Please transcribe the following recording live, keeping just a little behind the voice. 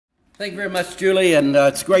Thank you very much, Julie, and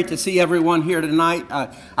it's great to see everyone here tonight.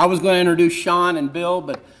 I was going to introduce Sean and Bill,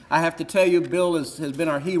 but I have to tell you, Bill has been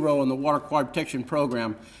our hero in the Water Quality Protection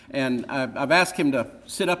Program, and I've asked him to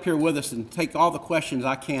sit up here with us and take all the questions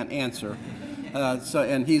I can't answer,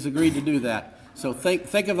 and he's agreed to do that. So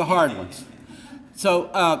think of the hard ones. So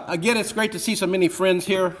again, it's great to see so many friends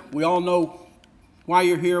here. We all know why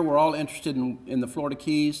you're here. We're all interested in the Florida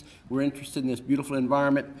Keys. We're interested in this beautiful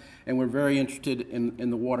environment, and we're very interested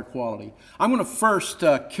in the water quality. I'm going to first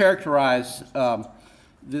characterize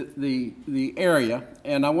the area,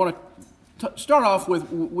 and I want to start off with,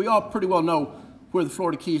 we all pretty well know where the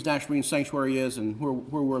Florida Keys National Marine Sanctuary is and where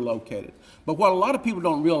we're located. But what a lot of people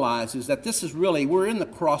don't realize is that this is really, we're in the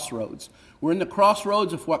crossroads. We're in the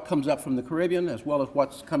crossroads of what comes up from the Caribbean as well as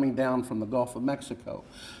what's coming down from the Gulf of Mexico.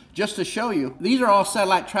 Just to show you, these are all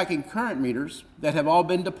satellite tracking current meters that have all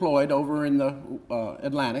been deployed over in the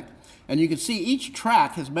Atlantic. And you can see each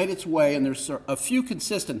track has made its way, and there's a few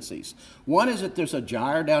consistencies. One is that there's a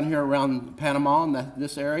gyre down here around Panama in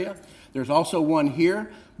this area. There's also one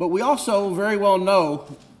here. But we also very well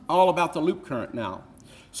know all about the loop current now.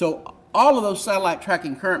 So all of those satellite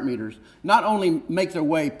tracking current meters not only make their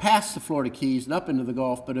way past the Florida Keys and up into the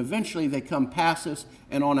Gulf, but eventually they come past us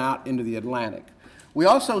and on out into the Atlantic. We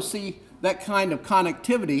also see that kind of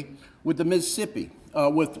connectivity with the Mississippi,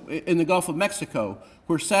 in the Gulf of Mexico,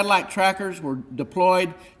 where satellite trackers were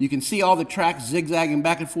deployed. You can see all the tracks zigzagging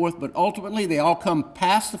back and forth, but ultimately they all come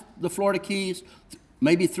past the Florida Keys,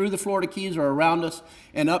 maybe through the Florida Keys or around us,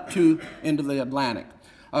 and up into the Atlantic.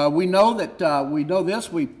 We know that,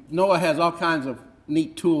 NOAA has all kinds of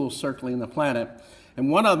neat tools circling the planet, and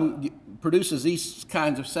one of them produces these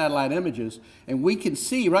kinds of satellite images, and we can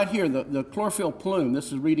see right here the chlorophyll plume.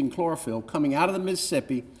 This is reading chlorophyll coming out of the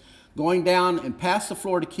Mississippi, going down and past the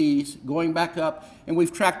Florida Keys, going back up, and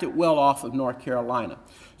we've tracked it well off of North Carolina.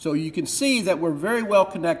 So you can see that we're very well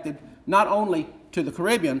connected not only to the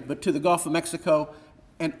Caribbean, but to the Gulf of Mexico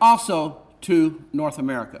and also to North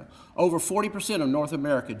America. Over 40% of North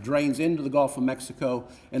America drains into the Gulf of Mexico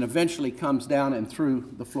and eventually comes down and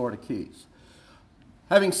through the Florida Keys.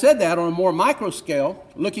 Having said that, on a more micro scale,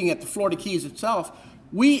 looking at the Florida Keys itself,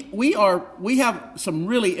 we have some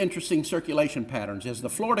really interesting circulation patterns. As the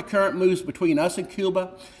Florida current moves between us and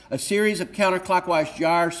Cuba, a series of counterclockwise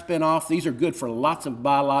gyres spin off. These are good for lots of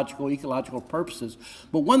biological, ecological purposes.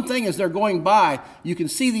 But one thing as they're going by, you can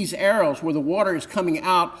see these arrows where the water is coming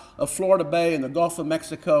out of Florida Bay and the Gulf of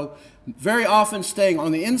Mexico, very often staying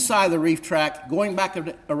on the inside of the reef track, going back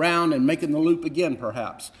around and making the loop again,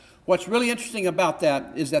 perhaps. What's really interesting about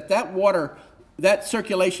that is that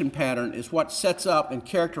circulation pattern is what sets up and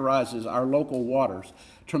characterizes our local waters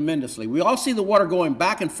tremendously. We all see the water going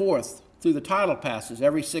back and forth through the tidal passes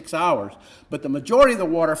every 6 hours, but the majority of the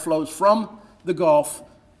water flows from the Gulf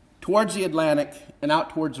towards the Atlantic and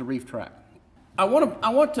out towards the reef track. I want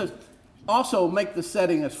to also make the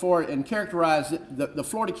setting as far and characterize the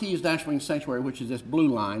Florida Keys National Marine Sanctuary, which is this blue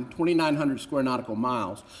line, 2,900 square nautical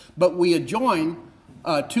miles, but we adjoin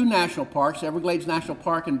two national parks, Everglades National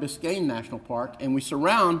Park and Biscayne National Park, and we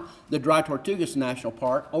surround the Dry Tortugas National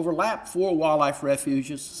Park, overlap 4 wildlife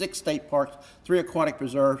refuges, 6 state parks, 3 aquatic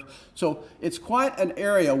preserves. So it's quite an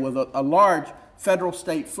area with a large federal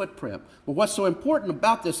state footprint. But what's so important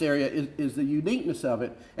about this area is the uniqueness of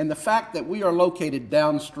it and the fact that we are located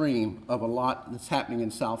downstream of a lot that's happening in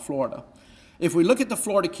South Florida. If we look at the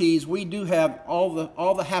Florida Keys, we do have all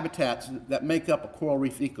the habitats that make up a coral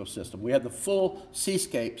reef ecosystem. We have the full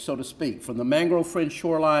seascape, so to speak, from the mangrove fringe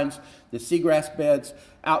shorelines, the seagrass beds,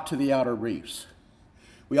 out to the outer reefs.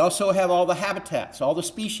 We also have all the habitats, all the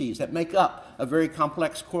species that make up a very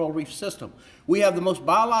complex coral reef system. We have the most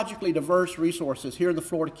biologically diverse resources here in the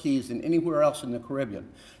Florida Keys than anywhere else in the Caribbean.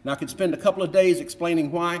 Now, I could spend a couple of days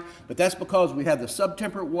explaining why, but that's because we have the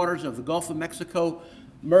subtemperate waters of the Gulf of Mexico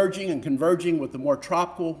merging and converging with the more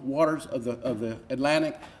tropical waters of the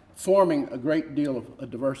Atlantic, forming a great deal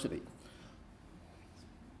of diversity.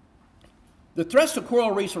 The threats to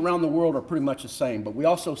coral reefs around the world are pretty much the same, but we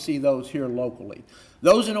also see those here locally.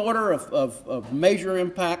 Those in order of major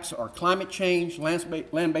impacts are climate change,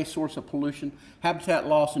 land-based source of pollution, habitat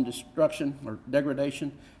loss and destruction or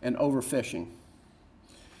degradation, and overfishing.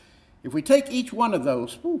 If we take each one of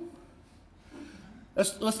those,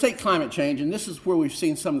 let's take climate change, and this is where we've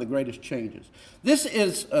seen some of the greatest changes. This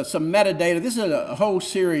is some metadata. This is a whole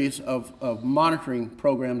series of monitoring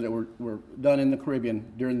programs that were done in the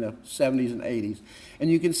Caribbean during the 70s and 80s. And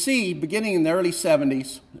you can see, beginning in the early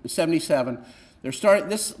 70s, 77,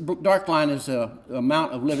 this dark line is the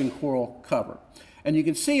amount of living coral cover. And you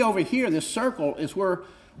can see over here, this circle is where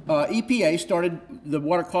EPA started the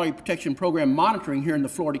Water Quality Protection Program monitoring here in the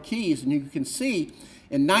Florida Keys, and you can see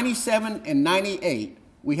in 97 and 98,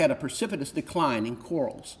 we had a precipitous decline in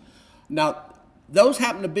corals. Now, those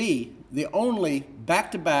happen to be the only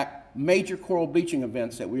back-to-back major coral bleaching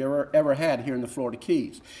events that we ever had here in the Florida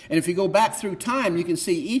Keys. And if you go back through time, you can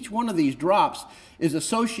see each one of these drops is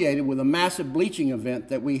associated with a massive bleaching event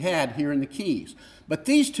that we had here in the Keys. But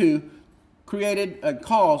these two created and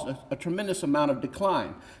caused a tremendous amount of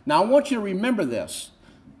decline. Now, I want you to remember this,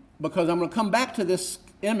 because I'm going to come back to this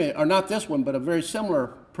image, or not this one, but a very similar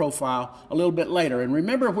profile a little bit later. And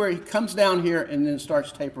remember where it comes down here and then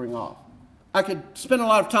starts tapering off. I could spend a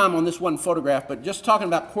lot of time on this one photograph, but just talking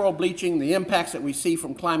about coral bleaching, the impacts that we see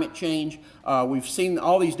from climate change, we've seen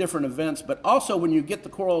all these different events, but also when you get the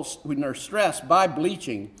corals, when they're stressed by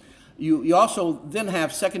bleaching, you also then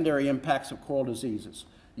have secondary impacts of coral diseases.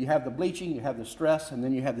 You have the bleaching, you have the stress, and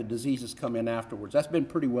then you have the diseases come in afterwards. That's been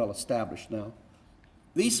pretty well established now.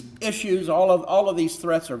 These issues, all of these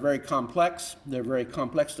threats are very complex. They're very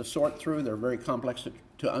complex to sort through. They're very complex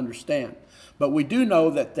to understand. But we do know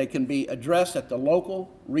that they can be addressed at the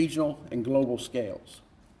local, regional, and global scales.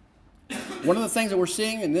 One of the things that we're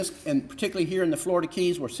seeing in this, and particularly here in the Florida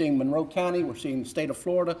Keys, we're seeing Monroe County, we're seeing the state of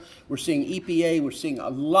Florida, we're seeing EPA, we're seeing a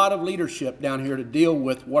lot of leadership down here to deal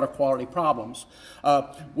with water quality problems.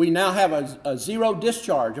 We now have a zero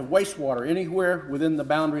discharge of wastewater anywhere within the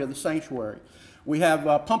boundary of the sanctuary. We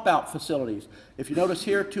have pump-out facilities. If you notice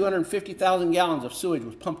here, 250,000 gallons of sewage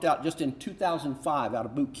was pumped out just in 2005 out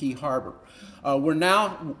of Boot Key Harbor. We're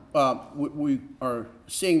now, we are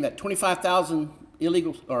seeing that 25,000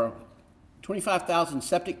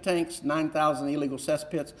 septic tanks, 9,000 illegal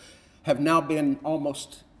cesspits have now been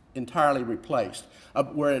almost entirely replaced.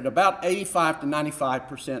 We're at about 85 to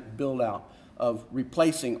 95% build out of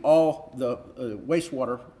replacing all the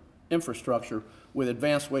wastewater infrastructure with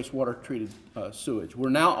advanced wastewater treated sewage. We're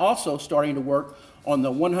now also starting to work on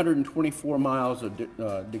the 124 miles of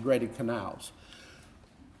degraded canals.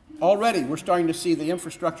 Already, we're starting to see the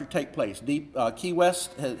infrastructure take place. Key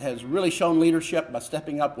West has really shown leadership by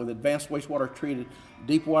stepping up with advanced wastewater treated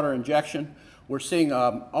deep water injection. We're seeing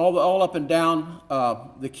all up and down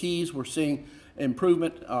the Keys. We're seeing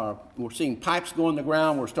improvement. We're seeing pipes go in the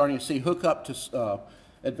ground. We're starting to see hookup to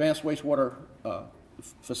advanced wastewater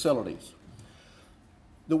facilities.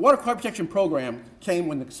 The Water Quality Protection Program came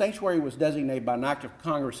when the sanctuary was designated by an act of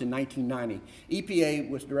Congress in 1990. EPA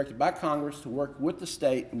was directed by Congress to work with the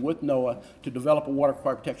state and with NOAA to develop a water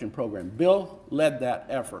quality protection program. Bill led that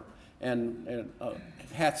effort, and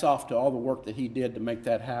hats off to all the work that he did to make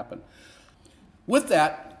that happen. With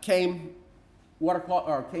that came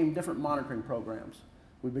different monitoring programs.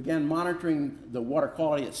 We began monitoring the water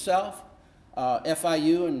quality itself.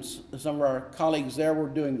 FIU and some of our colleagues there were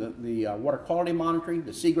doing the water quality monitoring,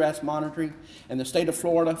 the seagrass monitoring, and the state of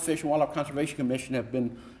Florida Fish and Wildlife Conservation Commission have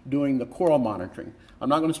been doing the coral monitoring. I'm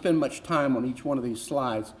not going to spend much time on each one of these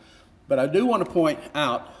slides, but I do want to point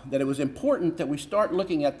out that it was important that we start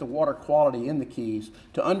looking at the water quality in the Keys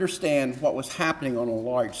to understand what was happening on a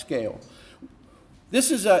large scale.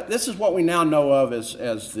 This is what we now know of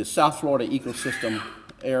as the South Florida ecosystem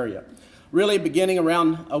area. Really beginning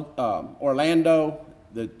around Orlando,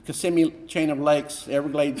 the Kissimmee chain of lakes,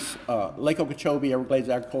 Everglades, Lake Okeechobee, Everglades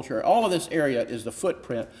agriculture, all of this area is the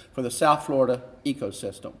footprint for the South Florida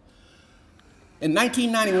ecosystem. In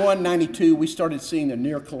 1991-92, we started seeing the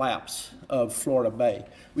near collapse of Florida Bay.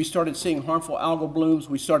 We started seeing harmful algal blooms.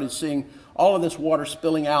 We started seeing all of this water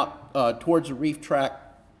spilling out towards the reef tract.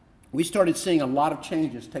 We started seeing a lot of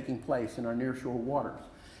changes taking place in our nearshore waters.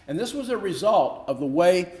 And this was a result of the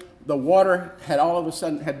way the water had all of a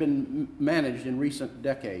sudden had been managed in recent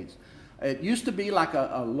decades. It used to be like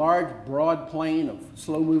a large, broad plain of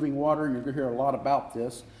slow-moving water, and you're going to hear a lot about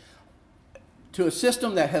this, to a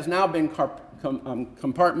system that has now been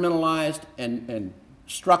compartmentalized and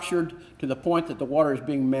structured to the point that the water is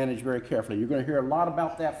being managed very carefully. You're going to hear a lot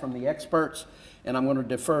about that from the experts, and I'm going to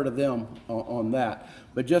defer to them on that.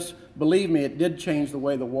 But just believe me, it did change the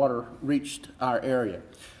way the water reached our area.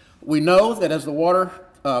 We know that as the water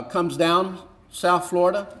comes down South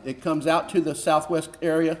Florida, it comes out to the southwest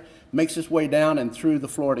area, makes its way down and through the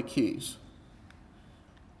Florida Keys.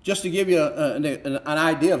 Just to give you an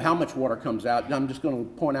idea of how much water comes out, I'm just going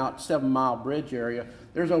to point out 7 Mile Bridge area.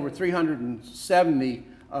 There's over 370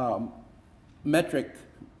 metric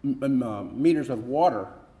meters of water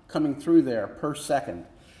coming through there per second.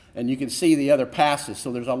 And you can see the other passes.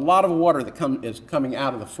 So there's a lot of water that is coming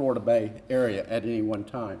out of the Florida Bay area at any one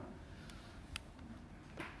time.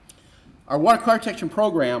 Our water quality protection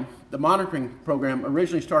program, the monitoring program,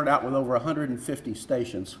 originally started out with over 150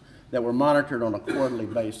 stations. that were monitored on a quarterly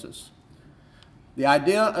basis. The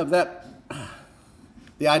idea of that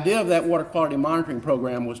water quality monitoring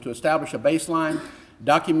program was to establish a baseline,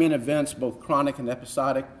 document events, both chronic and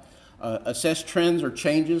episodic, assess trends or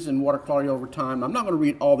changes in water quality over time. I'm not going to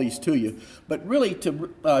read all these to you, but really to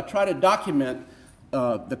try to document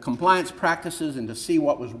the compliance practices and to see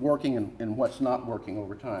what was working and what's not working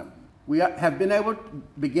over time. We have been able,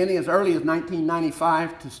 beginning as early as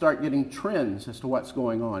 1995, to start getting trends as to what's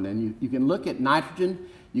going on. And you can look at nitrogen.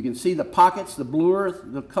 You can see the pockets. The bluer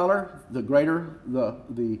the color, the greater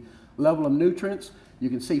the level of nutrients. You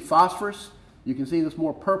can see phosphorus. You can see this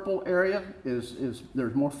more purple area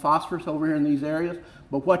there's more phosphorus over here in these areas.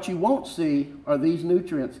 But what you won't see are these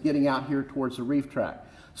nutrients getting out here towards the reef tract.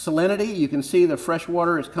 Salinity, you can see the fresh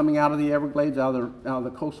water is coming out of the Everglades, out of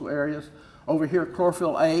the coastal areas. Over here,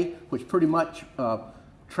 chlorophyll A, which pretty much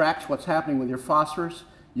tracks what's happening with your phosphorus.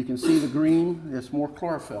 You can see the green, there's more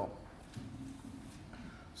chlorophyll.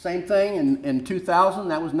 Same thing in 2000,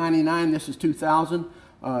 that was 99, this is 2000.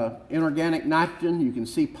 Inorganic nitrogen, you can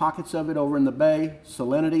see pockets of it over in the bay.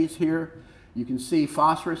 Salinities here. You can see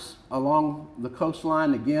phosphorus along the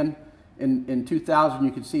coastline. Again, in 2000,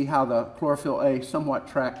 you can see how the chlorophyll A somewhat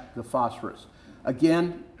tracked the phosphorus.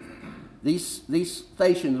 Again, these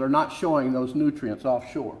stations are not showing those nutrients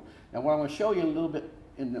offshore. Now, what I'm going to show you in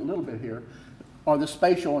a little bit here are the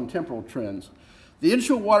spatial and temporal trends. The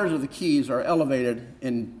inshore waters of the Keys are elevated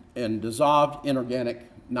in dissolved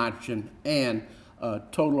inorganic nitrogen and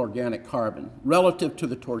total organic carbon relative to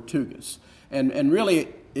the Tortugas. And really,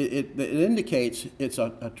 it indicates it's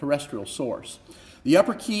a terrestrial source. The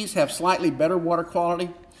upper Keys have slightly better water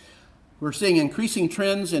quality. We're seeing increasing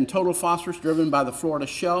trends in total phosphorus driven by the Florida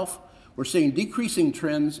shelf. We're seeing decreasing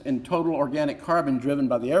trends in total organic carbon driven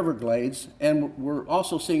by the Everglades, and we're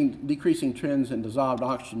also seeing decreasing trends in dissolved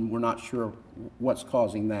oxygen. We're not sure what's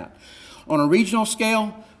causing that. On a regional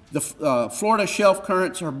scale, the Florida shelf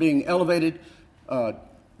currents are being elevated.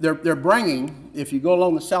 They're bringing, if you go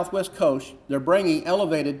along the southwest coast, they're bringing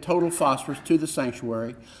elevated total phosphorus to the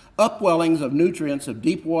sanctuary. Upwellings of nutrients of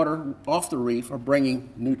deep water off the reef are bringing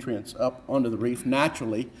nutrients up onto the reef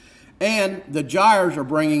naturally. And the gyres are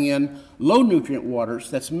bringing in low nutrient waters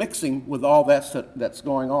that's mixing with all that's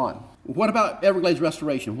going on. What about Everglades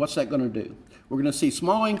restoration? What's that going to do? We're going to see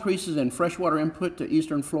small increases in freshwater input to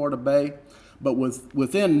eastern Florida Bay, but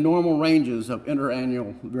within normal ranges of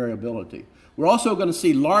interannual variability. We're also going to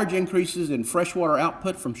see large increases in freshwater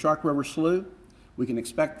output from Shark River Slough. We can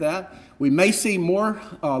expect that. We may see more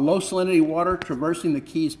low salinity water traversing the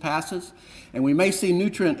Keys passes, and we may see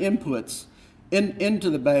nutrient inputs into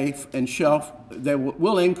the bay and shelf. They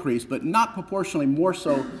will increase, but not proportionally more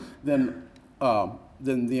so than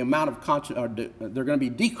the amount of they're going to be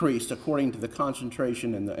decreased according to the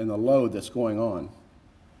concentration and the load that's going on.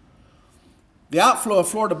 The outflow of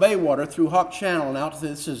Florida Bay water through Hawk Channel and out to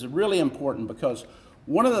this is really important because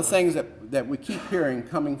one of the things that we keep hearing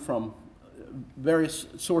coming from various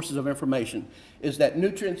sources of information is that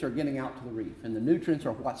nutrients are getting out to the reef, and the nutrients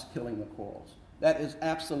are what's killing the corals. That is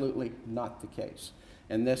absolutely not the case.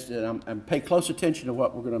 And pay close attention to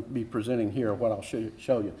what we're going to be presenting here, what I'll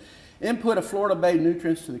show you. Input of Florida Bay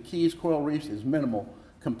nutrients to the Keys coral reefs is minimal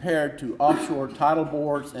compared to offshore tidal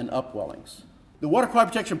bores and upwellings. The Water Quality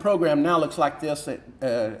Protection Program now looks like this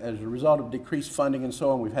as a result of decreased funding and so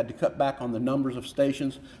on. We've had to cut back on the numbers of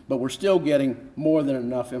stations, but we're still getting more than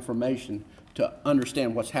enough information to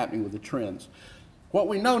understand what's happening with the trends. What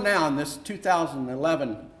we know now in this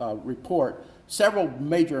 2011 report, several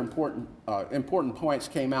major important points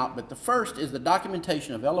came out, but the first is the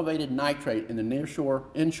documentation of elevated nitrate in the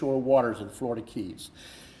inshore waters of the Florida Keys.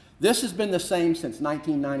 This has been the same since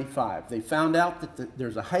 1995. They found out that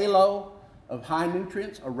there's a halo of high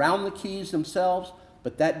nutrients around the Keys themselves,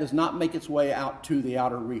 but that does not make its way out to the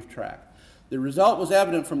outer reef tract. The result was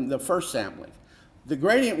evident from the first sampling. The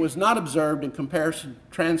gradient was not observed in comparison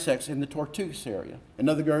to transects in the Tortugas area. In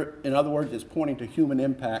other words, it's pointing to human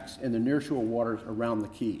impacts in the nearshore waters around the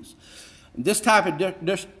Keys. And this type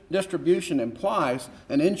of distribution implies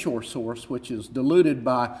an inshore source which is diluted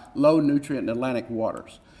by low nutrient Atlantic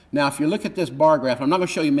waters. Now, if you look at this bar graph, I'm not going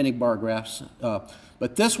to show you many bar graphs,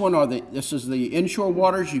 but this is the inshore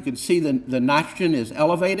waters. You can see the nitrogen is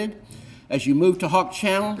elevated. As you move to Hawk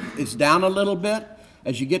Channel, it's down a little bit.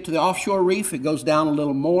 As you get to the offshore reef, it goes down a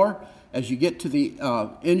little more. As you get to the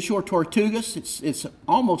inshore Tortugas, it's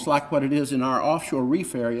almost like what it is in our offshore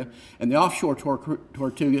reef area, and the offshore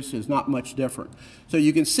Tortugas is not much different. So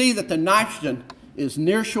you can see that the nitrogen is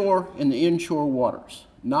nearshore in the inshore waters,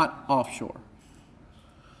 not offshore.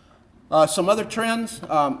 Some other trends,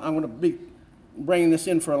 I'm going to be bringing this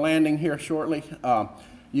in for a landing here shortly.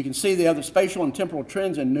 You can see the other spatial and temporal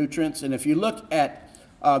trends in nutrients. And if you look at,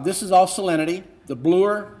 this is all salinity. The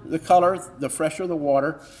bluer the color, the fresher the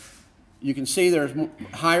water. You can see there's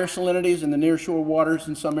higher salinities in the nearshore waters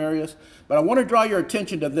in some areas. But I want to draw your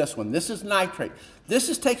attention to this one. This is nitrate. This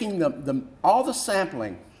is taking all the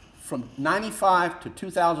sampling from 95 to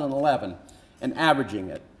 2011 and averaging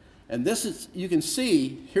it. And this is, you can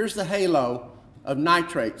see, here's the halo of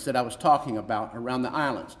nitrates that I was talking about around the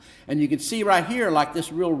islands. And you can see right here, like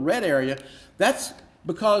this real red area, that's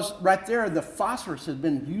because right there the phosphorus has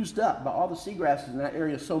been used up by all the seagrasses in that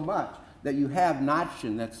area so much that you have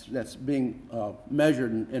nitrogen that's being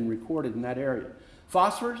measured and recorded in that area.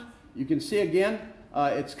 Phosphorus, you can see again,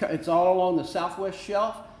 it's all along the southwest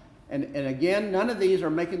shelf. And again, none of these are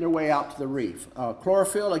making their way out to the reef.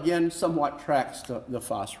 Chlorophyll, again, somewhat tracks the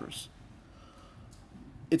phosphorus.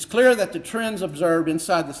 It's clear that the trends observed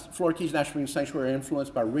inside the Florida Keys National Marine Sanctuary are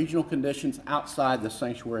influenced by regional conditions outside the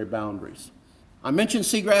sanctuary boundaries. I mentioned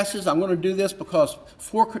seagrasses. I'm going to do this because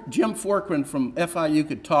Jim Forkman from FIU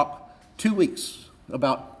could talk 2 weeks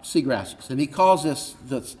about seagrasses, and he calls this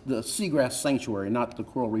the seagrass sanctuary, not the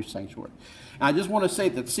coral reef sanctuary. And I just want to say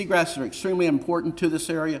that seagrasses are extremely important to this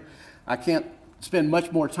area. I can't spend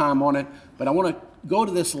much more time on it, but I want to go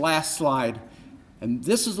to this last slide, and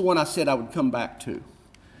this is the one I said I would come back to.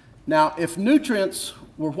 Now, if nutrients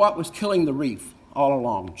were what was killing the reef all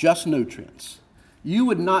along, just nutrients, you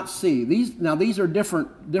would not see these. Now, these are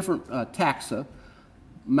different taxa.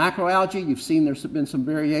 Macroalgae, you've seen there's been some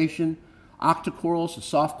variation. Octocorals, the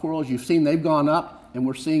soft corals, you've seen they've gone up, and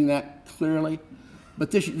we're seeing that clearly.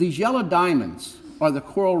 But these yellow diamonds are the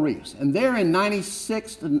coral reefs, and they're in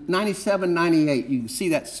 96 to 97, 98. You can see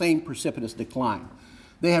that same precipitous decline.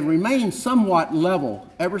 They have remained somewhat level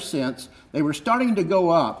ever since. They were starting to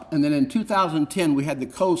go up, and then in 2010 we had the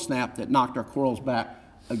cold snap that knocked our corals back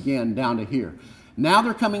again down to here. Now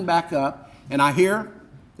they're coming back up, and I hear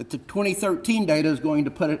that the 2013 data is going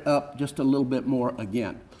to put it up just a little bit more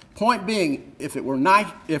again. Point being, if it were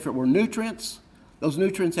nutrients, those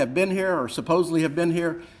nutrients have been here or supposedly have been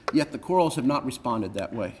here, yet the corals have not responded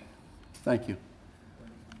that way. Thank you.